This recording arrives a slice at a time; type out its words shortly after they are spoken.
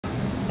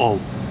Oh.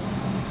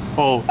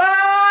 Oh.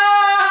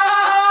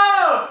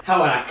 I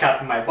wanna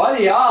cut my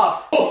body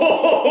off.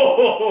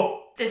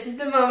 This is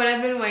the moment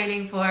I've been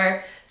waiting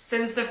for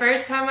since the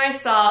first time I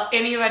saw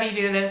anybody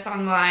do this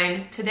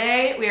online.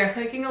 Today, we are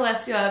hooking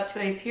Alessio up to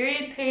a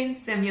period pain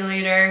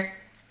simulator.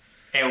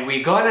 And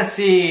we're gonna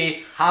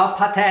see how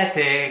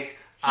pathetic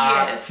He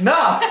is. No!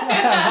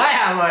 My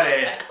hammer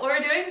is.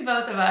 We're doing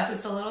both of us.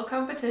 It's a little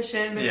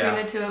competition between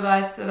the two of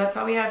us, so that's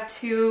why we have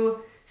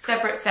two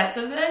separate sets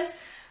of this.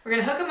 We're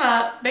gonna hook them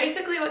up.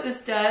 Basically what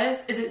this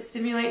does is it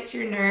stimulates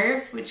your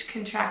nerves, which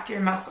contract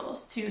your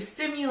muscles to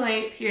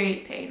simulate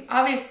period pain.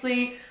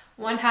 Obviously,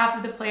 one half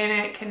of the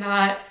planet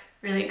cannot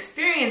really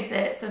experience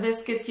it, so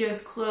this gets you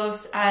as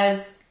close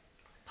as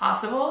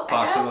possible,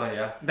 I guess.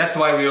 Yeah. That's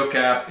why we look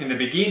up in the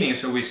beginning,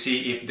 so we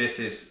see if this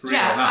is real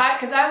or not.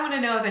 Because I want to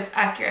know if it's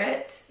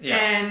accurate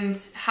and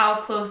how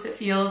close it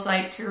feels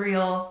like to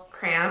real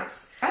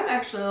cramps. I'm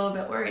actually a little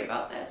bit worried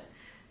about this.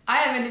 I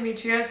have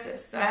endometriosis,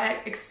 so I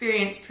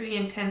experience pretty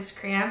intense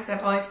cramps.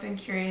 I've always been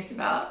curious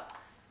about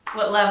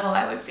what level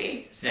I would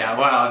be. So. Yeah,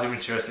 well,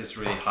 endometriosis is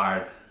really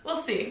hard. We'll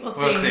see. We'll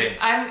see.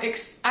 I'm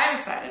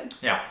excited.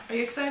 Yeah. Are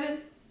you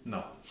excited?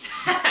 No.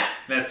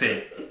 Let's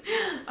see.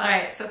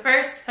 Alright, so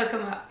first, hook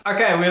them up.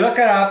 Okay, we look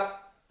it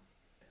up.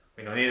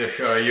 We don't need to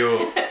show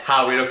you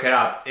how we look it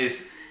up.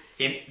 It's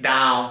in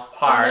down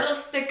part. The little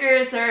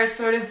stickers are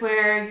sort of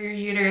where your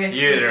uterus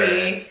should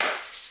be.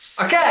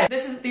 Okay.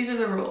 These are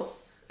the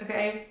rules,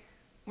 okay?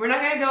 We're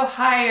not gonna go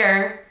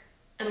higher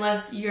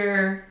unless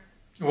you're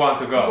want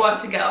to go.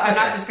 I'm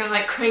not just gonna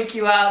like crank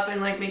you up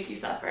and like make you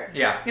suffer.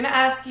 Yeah. I'm gonna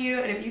ask you,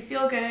 and if you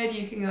feel good,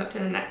 you can go up to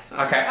the next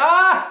one. Okay.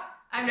 Ah!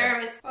 I'm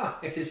nervous. Oh,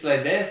 if it's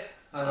like this,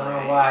 I don't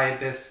know why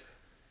it is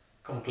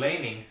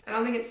complaining. I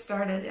don't think it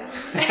started yet.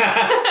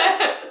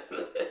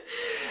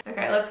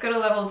 Okay, let's go to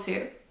level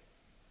 2.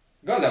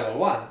 Go level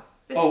 1.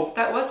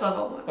 That was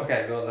level 1.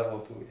 Okay, go level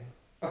 2.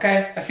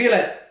 Okay, I feel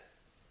it.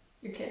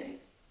 You're kidding.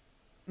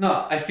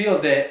 No, I feel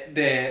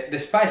the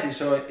spicy,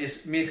 so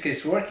it means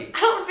it's working. I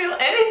don't feel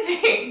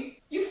anything.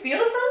 You feel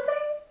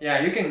something?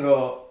 Yeah, you can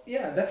go.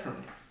 Yeah,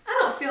 definitely. I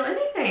don't feel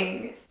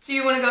anything. So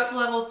you want to go up to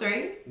level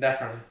 3?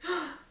 Definitely.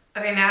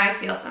 Okay, now I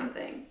feel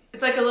something.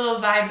 It's like a little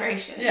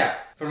vibration. Yeah,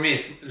 for me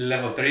it's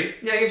level 3.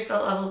 No, you're still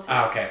at level 2.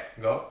 Ah, okay,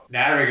 go.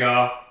 There we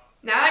go.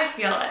 Now I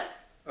feel it.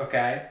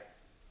 Okay.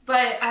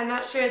 But I'm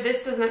not sure,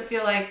 this doesn't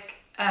feel like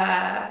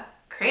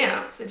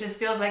cramps. It just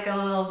feels like a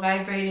little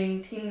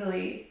vibrating,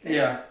 tingly thing.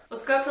 Yeah.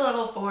 Let's go up to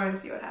level 4 and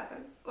see what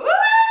happens. Woo!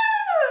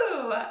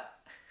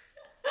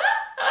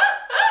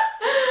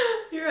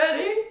 You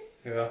ready?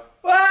 Yeah.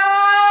 Whoa!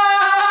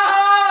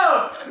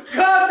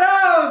 Go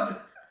down!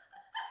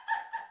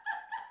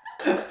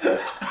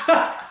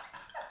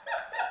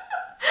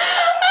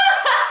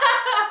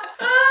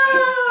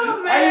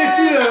 Oh, man. Are you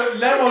still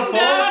level 4?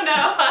 No.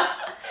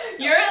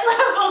 You're at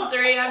level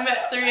 3, I'm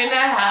at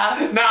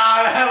 3.5. No,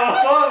 level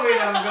 4 we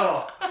don't go.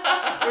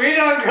 We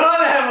don't go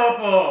level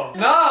 4.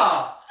 No.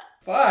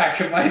 Fuck,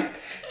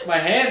 my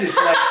hand is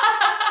like...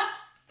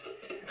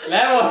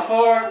 Level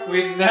 4,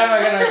 we're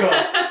never gonna go.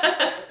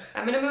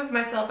 I'm gonna move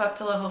myself up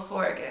to level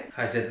 4 again.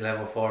 I said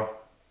level 4.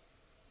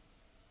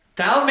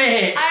 Tell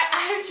me!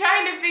 I'm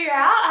trying to figure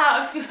out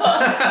how it feels.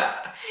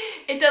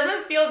 It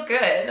doesn't feel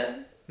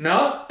good.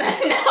 No?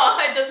 No,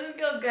 it doesn't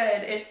feel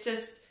good. It's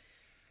just...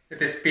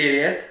 It is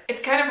period.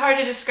 It's kind of hard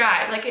to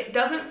describe. Like, it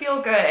doesn't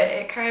feel good.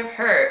 It kind of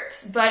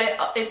hurts. But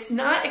it's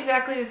not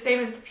exactly the same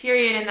as the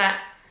period in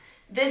that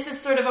this is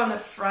sort of on the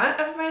front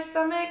of my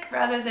stomach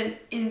rather than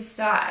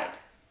inside.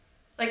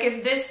 Like,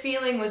 if this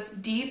feeling was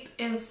deep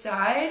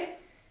inside,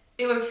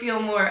 it would feel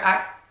more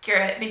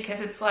accurate because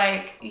it's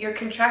like you're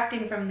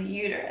contracting from the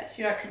uterus.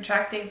 You're not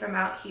contracting from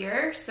out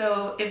here.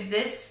 So if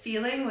this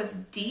feeling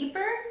was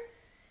deeper,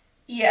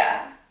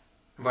 yeah.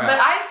 Wow. But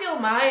I feel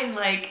mine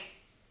like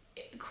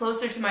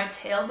closer to my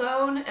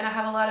tailbone, and I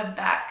have a lot of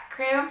back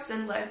cramps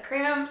and leg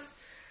cramps.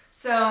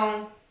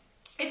 So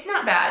it's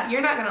not bad.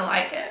 You're not gonna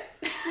like it.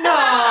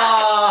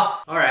 No!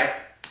 Alright.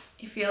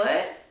 You feel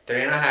it?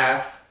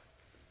 3.5.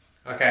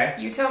 Okay.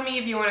 You tell me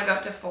if you want to go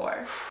up to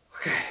 4.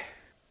 Okay.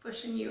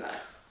 Pushing you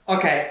up.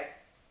 Okay.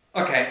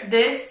 Okay.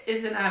 This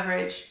is an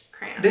average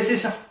cramp. This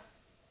is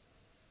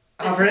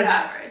average? This is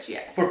average,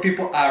 yes. For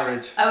people,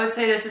 average. I would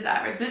say this is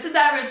average. This is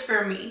average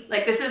for me.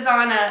 Like, this is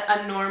on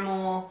a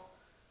normal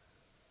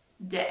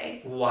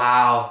day.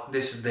 Wow.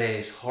 This day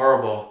is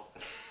horrible.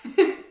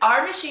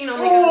 Our machine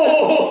only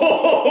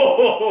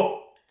goes...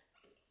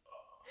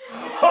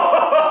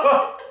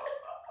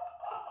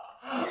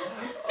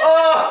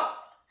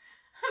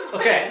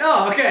 Okay,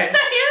 no, okay.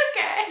 Are you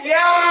okay?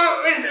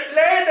 Yeah, it's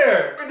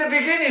later. In the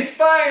beginning it's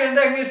fine, and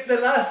then it's the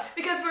last.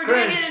 Because we're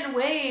doing it in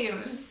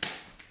waves.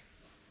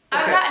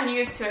 Okay. I've gotten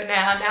used to it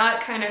now. Now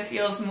it kind of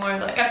feels more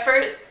like at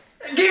first.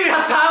 Give me a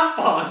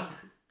tampon.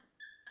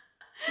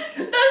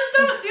 Those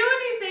don't do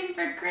anything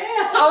for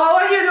cramps. Oh,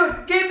 what you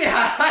do? Give me a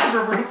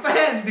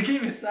ibuprofen.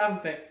 Give me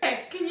something.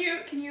 Hey, can you?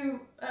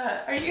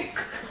 Are you?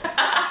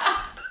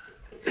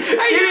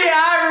 Give me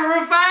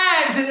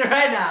ibuprofen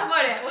right now.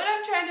 What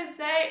I'm trying gonna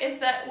say is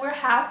that we're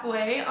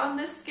halfway on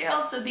this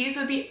scale, so these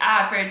would be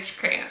average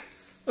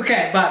cramps.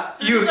 Okay, but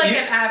so this is like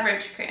an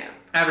average cramp.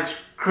 Average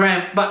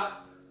cramp,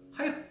 but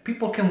how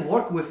people can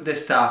work with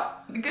this stuff?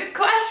 Good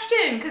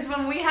question, because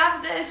when we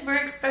have this, we're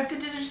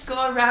expected to just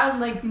go around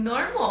like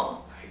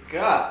normal. My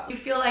God. You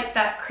feel like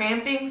that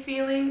cramping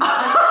feeling?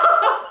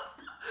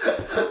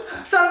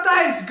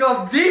 Sometimes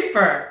go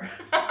deeper.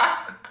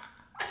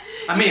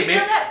 I mean, you feel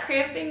that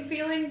cramping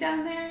feeling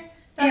down there?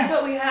 That's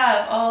what we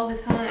have all the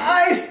time.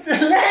 Ice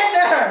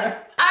later.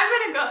 I'm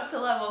gonna go up to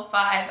level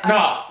 5.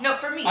 No. No,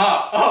 for me.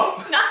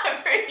 Oh. Not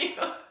for you.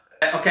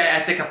 Okay,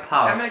 I take a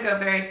pause. I'm gonna go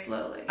very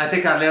slowly. I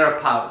take a little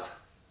pause.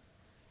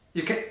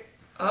 You can...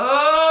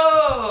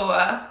 Oh,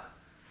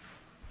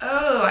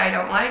 I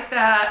don't like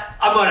that.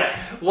 Amore,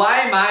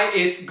 why mine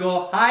is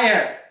go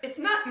higher? It's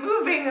not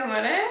moving,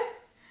 Amore.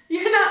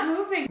 You're not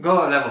moving.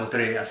 Go level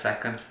 3 a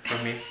second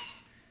for me.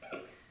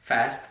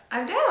 Fast.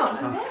 I'm down,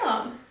 I'm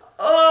down.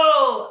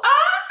 Oh,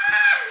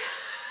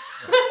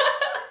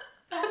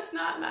 that's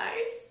not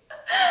nice.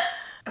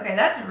 Okay,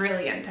 that's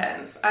really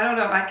intense. I don't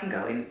know if I can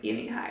go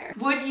any higher.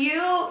 Would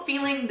you,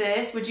 feeling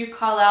this, would you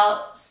call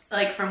out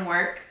like from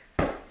work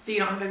so you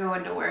don't have to go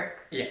into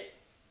work? Yeah.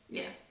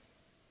 Yeah.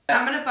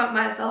 I'm gonna bump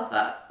myself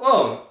up.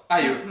 Oh, are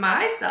you?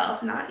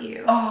 Myself, not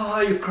you. Oh,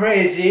 are you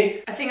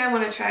crazy? I think I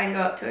want to try and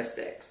go up to a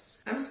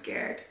 6. I'm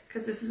scared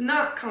because this is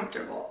not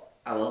comfortable,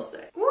 I will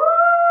say. Woo!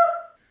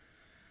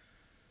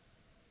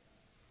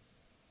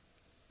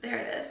 There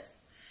it is.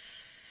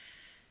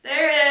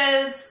 There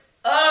it is.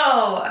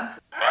 Oh. No.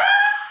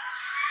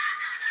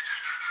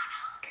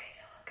 Okay,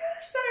 oh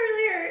gosh, that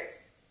really hurts.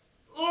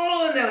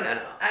 Oh, no.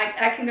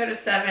 I can go to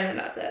 7 and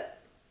that's it.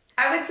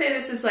 I would say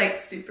this is like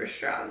super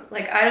strong.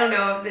 Like, I don't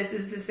know if this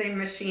is the same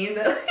machine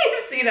that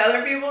you've seen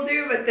other people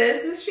do, but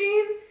this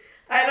machine,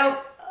 I don't,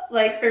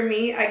 like for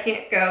me, I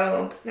can't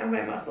go, now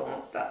my muscle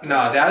won't stop.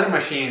 No, the other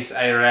machines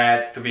I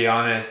read, to be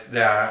honest,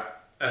 they are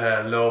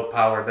low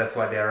power, that's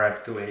why they are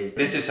up to 8.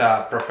 This is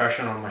a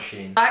professional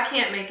machine. I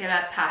can't make it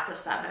up past a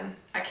 7.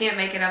 I can't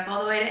make it up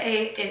all the way to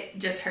 8. It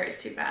just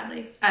hurts too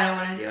badly. I don't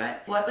want to do it.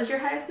 What was your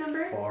highest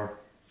number? 4.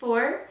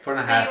 4? 4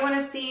 and a so half. you want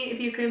to see if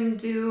you can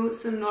do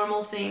some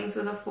normal things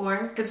with a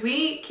 4? Because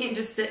we can't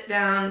just sit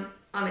down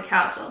on the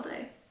couch all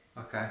day.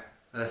 Okay,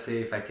 let's see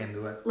if I can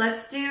do it.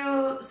 Let's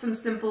do some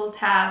simple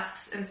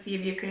tasks and see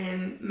if you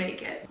can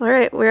make it. All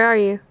right, where are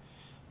you?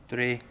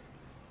 3.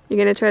 You're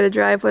gonna try to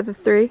drive with a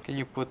 3? Can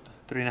you put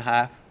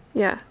 3.5?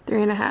 Yeah,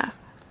 3.5.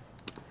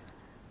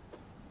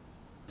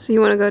 So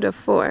you want to go to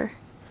 4?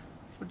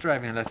 For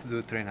driving, let's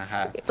do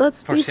 3.5.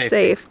 Let's For be safety.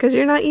 safe, because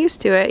you're not used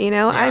to it, you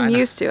know? Yeah, I I'm know.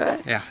 used to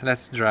it. Yeah,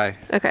 let's drive.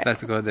 Okay.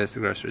 Let's go to this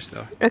grocery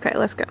store. Okay,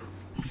 let's go.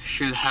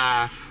 Should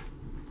have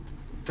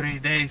 3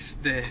 days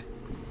the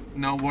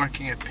not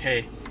working at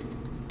pay.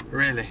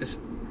 Really, it's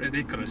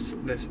ridiculous,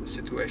 this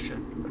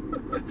situation.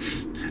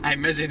 I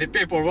imagine the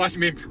people watch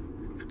me.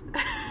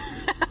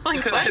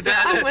 Like, what's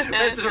wrong with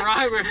What's it?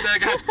 wrong with that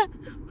guy?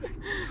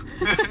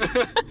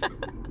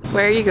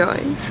 Where are you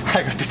going?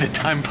 I go to the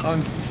time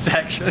pounds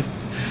section.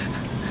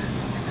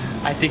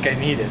 I think I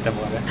need it,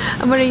 Amore.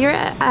 Amore, you're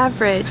at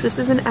average. This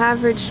is an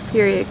average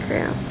period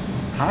cramp.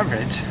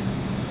 Average?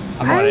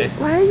 Amore,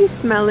 Why are you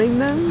smelling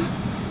them?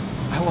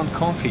 I want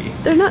comfy.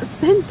 They're not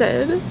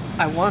scented.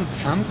 I want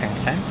something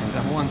scented.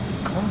 I want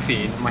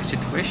comfy in my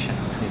situation.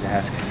 I need to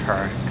ask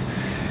her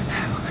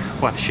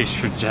what she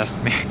suggests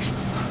me.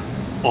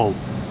 Oh.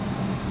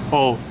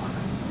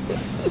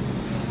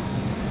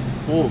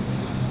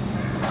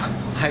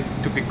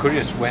 To be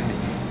curious, when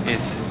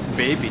is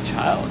baby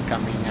child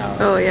coming out?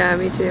 Oh yeah,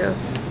 me too.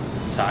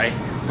 Sorry,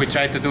 we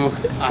try to do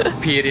a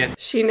period.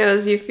 She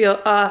knows you feel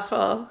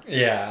awful.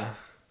 Yeah,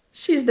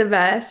 She's the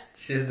best.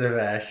 she's the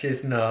best.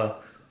 She's no.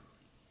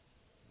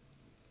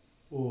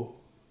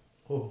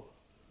 Oh,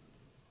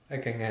 I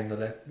can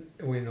handle it.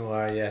 We know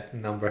are yet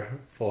number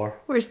 4.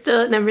 We're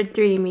still at number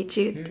 3,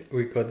 Michi.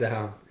 We go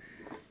down.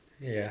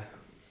 Yeah.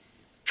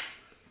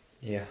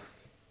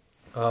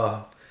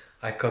 Oh,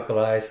 I cockle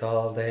eyes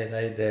all day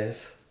like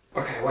this.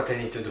 Okay, what I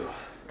need to do?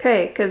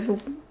 Okay, because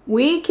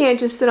we can't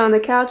just sit on the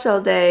couch all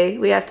day.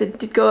 We have to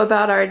go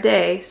about our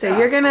day. So Yeah,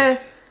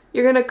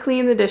 you're gonna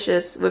clean the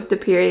dishes with the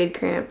period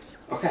cramps.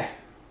 Okay.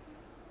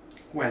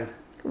 When?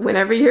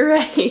 Whenever you're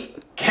ready.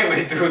 Can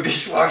we do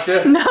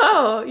dishwasher?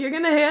 No, you're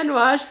gonna hand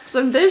wash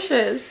some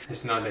dishes.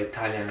 It's not the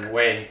Italian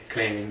way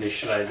cleaning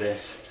dish like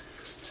this.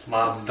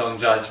 Mom, don't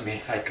judge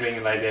me. I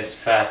clean like this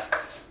fast.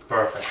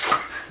 Perfect.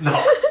 No.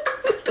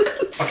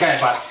 Okay,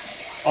 but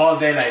all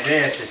day like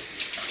this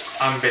is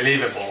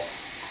unbelievable.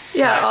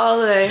 Yeah, Like,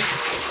 all day.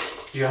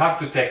 you have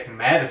to take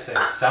medicine,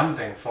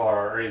 something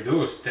for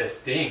reduce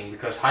this thing,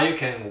 because how you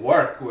can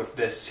work with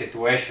this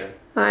situation?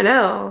 I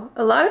know.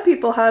 A lot of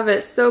people have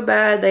it so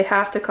bad they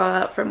have to call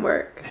out from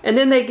work. And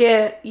then they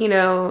get, you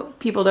know,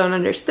 people don't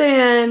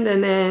understand,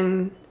 and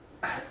then...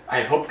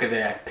 I hope that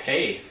I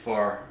pay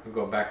for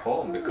go back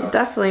home, because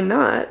Definitely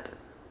not.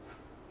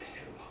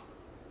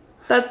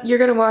 That you're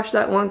gonna wash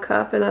that 1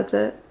 cup and that's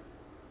it.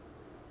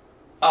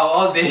 oh,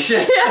 all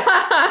dishes.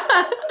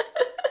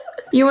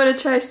 You want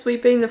to try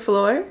sweeping the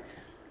floor?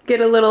 get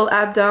a little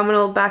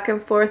abdominal back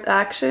and forth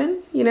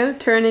action, you know,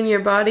 turning your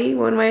body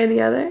one way or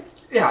the other.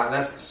 Yeah,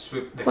 let's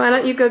sweep the Why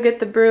don't you go get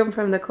the broom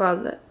from the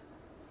closet?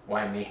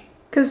 Why me?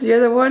 Because you're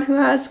the one who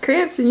has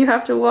cramps and you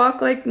have to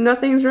walk like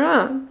nothing's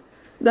wrong.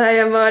 Dai,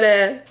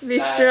 amore. Be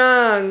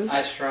strong.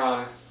 I'm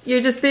strong.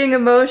 You're just being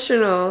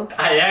emotional.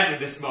 I am in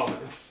this moment.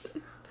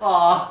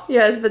 Aww.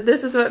 Yes, but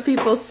this is what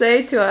people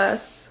say to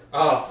us.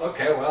 Oh,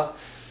 okay, well.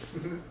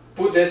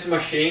 Put this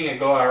machine and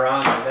go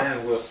around and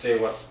then we'll see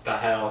what the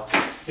hell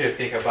you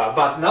think about.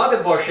 But not the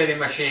bullshitting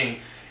machine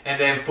and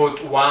then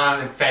put one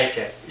and fake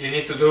it. You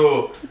need to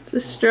do the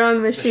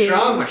strong machine. The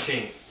strong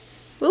machine.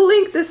 We'll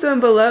link this one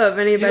below if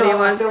anybody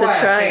wants to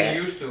try it.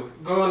 Used to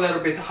go a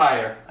little bit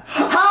higher.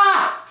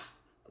 Ha!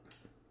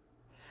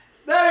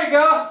 There you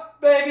go,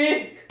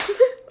 baby.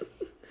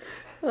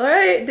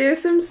 Alright, do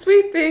some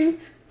sweeping.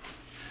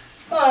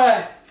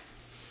 Alright.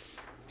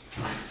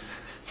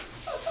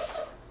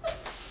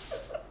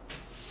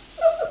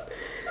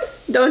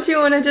 Don't you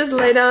want to just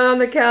lay down on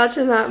the couch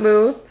and not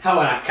move? I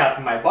want to cut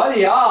my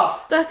body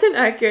off. That's an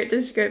accurate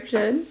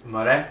description.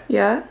 More?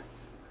 Yeah?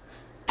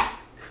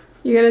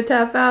 You gonna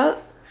tap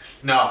out?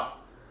 No.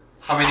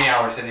 How many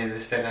hours I need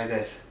to stay like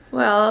this?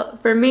 Well,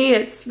 for me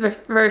it's the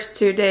first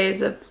 2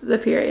 days of the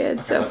period,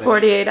 okay, so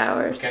 48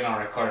 hours. We cannot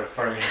record it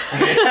for me.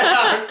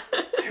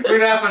 We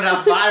don't have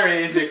enough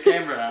battery in the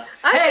camera.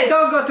 Hey,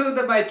 don't go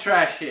to my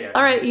trash here.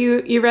 Alright,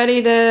 you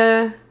ready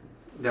to...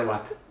 The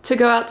what? To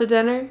go out to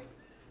dinner?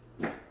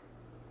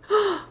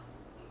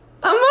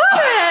 Amore!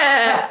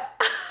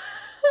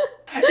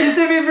 It's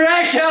the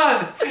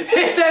vibration!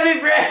 It's the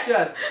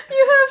vibration!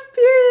 You have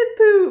period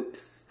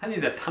poops. I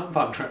need a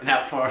tampon right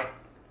now for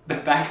the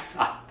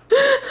backside.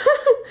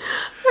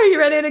 Are you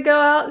ready to go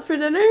out for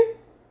dinner?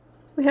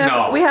 We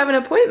have an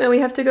appointment. We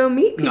have to go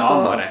meet people.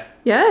 No, Amore.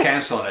 Yes.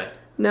 Cancel it.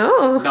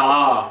 No.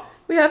 No.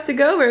 We have to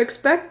go. We're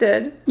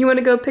expected. You want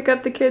to go pick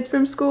up the kids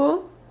from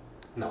school?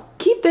 No.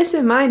 Keep this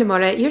in mind,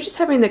 Amore. You're just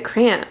having the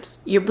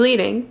cramps. You're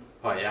bleeding.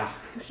 Oh, yeah.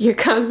 You're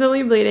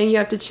constantly bleeding. You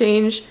have to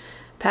change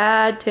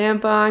pad,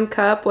 tampon,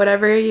 cup,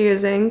 whatever you're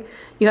using.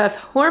 You have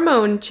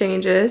hormone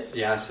changes.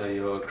 Yeah, so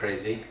you're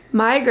crazy.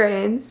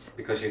 Migraines.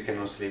 Because you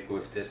cannot sleep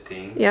with this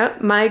thing. Yep,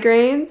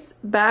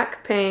 migraines,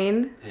 back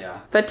pain.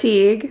 Yeah.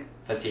 Fatigue.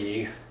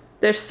 Fatigue.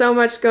 There's so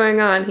much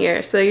going on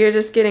here, so you're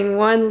just getting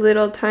one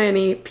little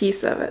tiny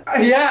piece of it.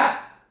 Yeah!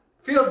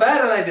 Feel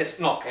better like this.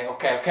 No,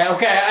 okay.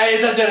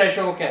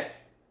 Exaggeration, okay.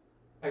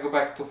 I go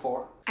back to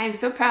 4. I'm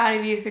so proud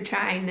of you for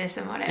trying this,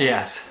 Amore.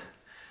 Yes.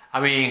 I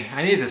mean,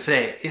 I need to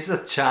say, it's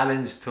a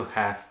challenge to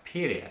have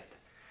period.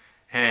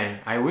 And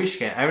I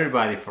wish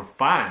everybody for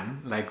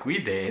fun, like we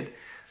did,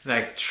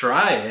 like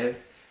try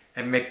it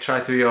and try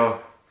to your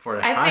for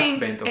a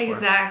husband.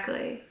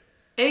 Exactly.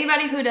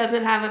 Anybody who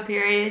doesn't have a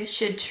period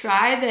should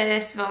try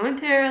this,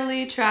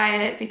 voluntarily try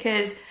it,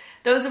 because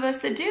those of us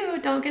that do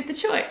don't get the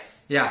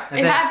choice. Yeah.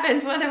 It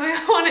happens whether we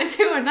want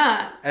to or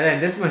not. And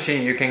then this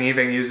machine, you can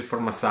even use it for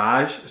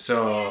massage,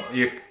 so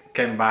you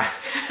can buy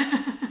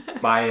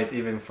it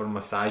even for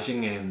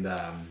massaging. And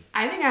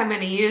I think I'm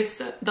going to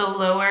use the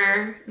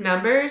lower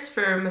numbers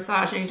for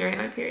massaging during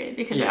my period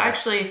because it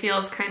actually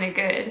feels kind of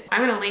good.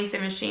 I'm going to link the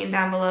machine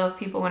down below if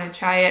people want to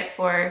try it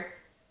for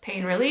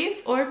pain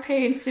relief or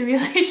pain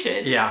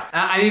stimulation. Yeah,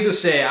 I need to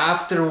say,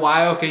 after a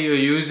while, okay, you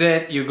use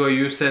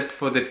it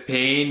for the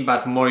pain,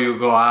 but more you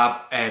go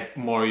up and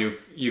more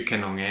you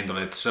cannot handle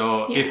it.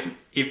 So if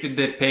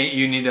the pain,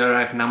 you need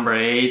a number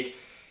 8,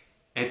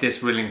 it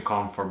is really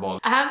uncomfortable.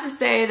 I have to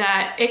say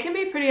that it can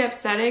be pretty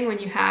upsetting when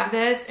you have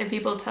this and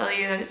people tell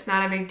you that it's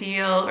not a big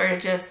deal or to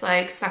just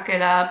like suck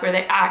it up, or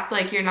they act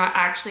like you're not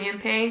actually in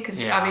pain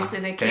because obviously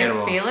they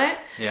can't feel it.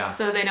 Yeah.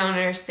 So they don't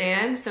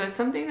understand. So it's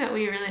something that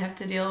we really have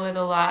to deal with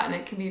a lot, and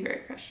it can be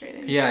very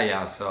frustrating.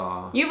 Yeah,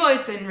 so... You've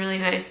always been really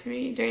nice to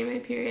me during my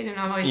period, and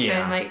I've always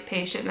been like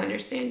patient and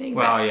understanding.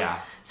 Well, yeah.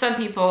 Some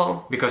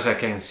people... Because I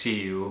can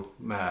see you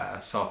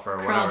suffer,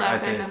 curled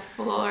up in the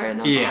floor in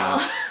the hall.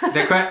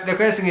 The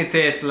question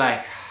is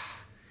like,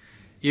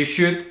 you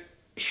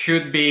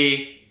should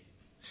be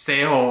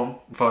stay home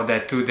for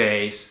that 2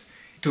 days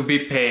to be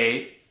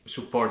paid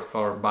support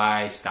for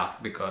buy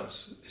stuff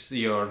because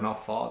you're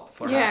not fault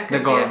for that.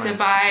 Because you have to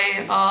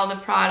buy all the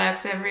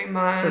products every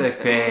month. For the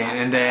pain,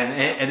 and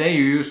then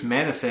you use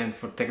medicine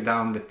for take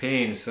down the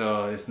pain,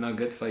 so it's not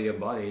good for your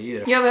body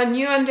either. You have a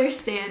new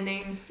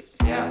understanding.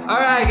 Yes.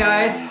 Alright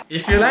guys,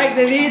 if you like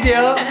the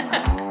video,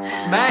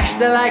 smash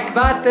the like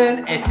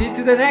button and see you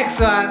to the next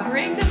one.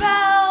 Ring the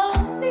bell.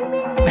 Ding,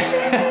 ding,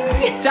 ding,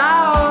 ding.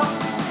 Ciao!